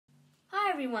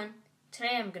everyone,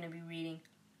 today I'm going to be reading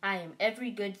I Am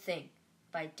Every Good Thing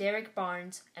by Derrick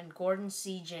Barnes and Gordon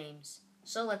C. James.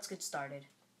 So let's get started.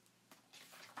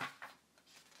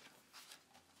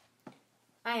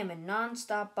 I am a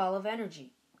non-stop ball of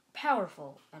energy,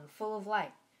 powerful and full of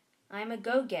light. I am a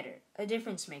go-getter, a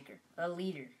difference maker, a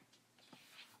leader.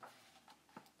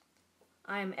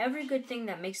 I am every good thing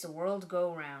that makes the world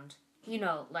go round. You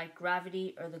know, like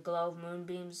gravity or the glow of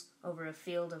moonbeams over a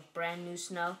field of brand new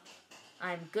snow.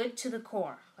 I am good to the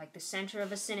core, like the center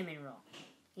of a cinnamon roll.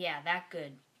 Yeah, that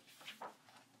good.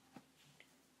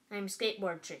 I am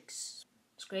skateboard tricks,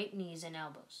 scrape knees and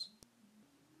elbows.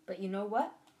 But you know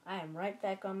what? I am right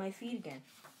back on my feet again.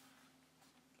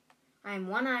 I am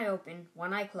one eye open,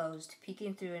 one eye closed,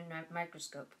 peeking through a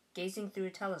microscope, gazing through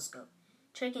a telescope,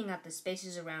 checking out the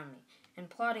spaces around me, and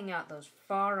plotting out those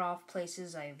far-off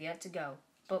places I have yet to go,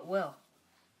 but will.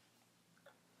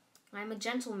 I am a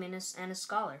gentleman and a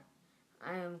scholar.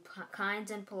 I am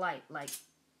kind and polite, like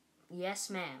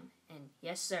yes ma'am and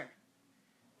yes sir,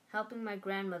 helping my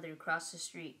grandmother cross the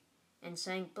street, and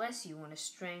saying bless you when a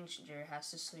stranger has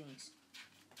to sneeze.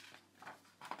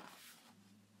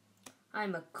 I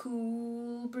am a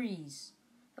cool breeze,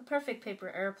 a perfect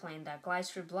paper airplane that glides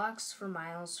for blocks, for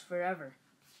miles, forever.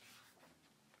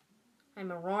 I am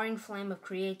a roaring flame of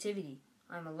creativity.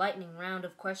 I am a lightning round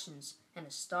of questions and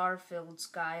a star-filled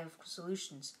sky of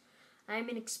solutions. I am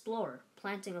an explorer,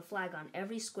 planting a flag on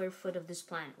every square foot of this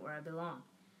planet where I belong.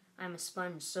 I am a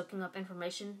sponge soaking up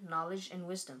information, knowledge, and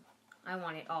wisdom. I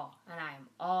want it all, and I am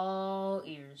all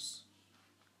ears.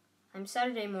 I am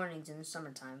Saturday mornings in the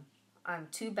summertime. I am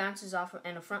 2 bounces off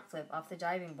and a front flip off the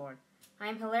diving board. I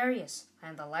am hilarious. I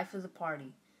am the life of the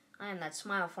party. I am that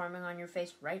smile forming on your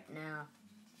face right now.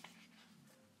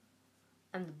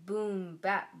 I'm the boom,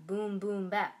 bap,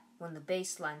 when the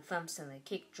bass line thumps and the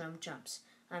kick drum jumps.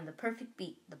 I'm the perfect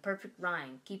beat, the perfect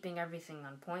rhyme, keeping everything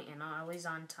on point and always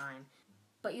on time.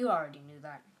 But you already knew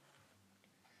that.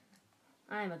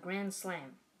 I am a grand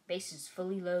slam, bases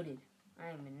fully loaded. I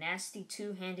am a nasty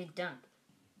 2-handed dunk,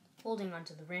 holding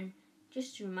onto the rim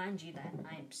just to remind you that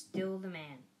I am still the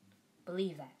man.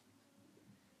 Believe that.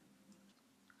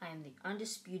 I am the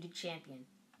undisputed champion.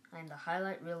 I am the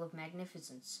highlight reel of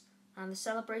magnificence. I am the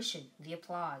celebration, the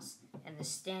applause, and the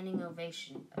standing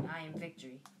ovation, and I am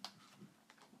victory.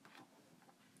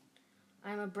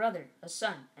 I am a brother, a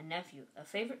son, a nephew, a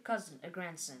favorite cousin, a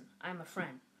grandson. I am a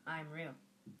friend. I am real.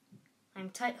 I am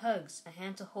tight hugs, a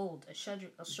hand to hold, a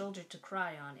shoulder to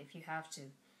cry on if you have to.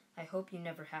 I hope you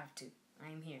never have to. I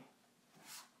am here.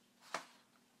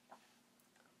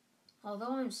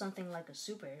 Although I am something like a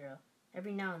superhero,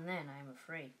 every now and then I am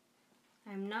afraid.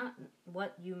 I am not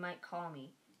what you might call me,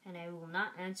 and I will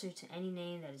not answer to any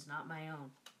name that is not my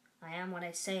own. I am what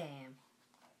I say I am.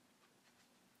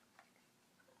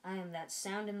 I am that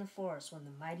sound in the forest when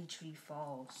the mighty tree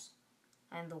falls.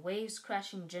 I am the waves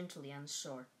crashing gently on the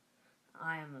shore.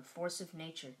 I am a force of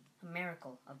nature, a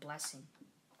miracle, a blessing.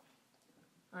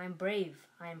 I am brave.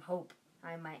 I am hope.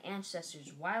 I am my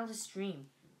ancestors' wildest dream.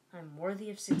 I am worthy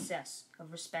of success,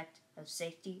 of respect, of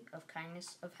safety, of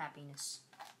kindness, of happiness.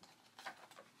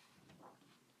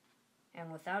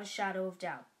 And without a shadow of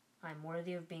doubt, I am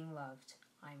worthy of being loved.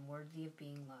 I am worthy of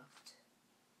being loved.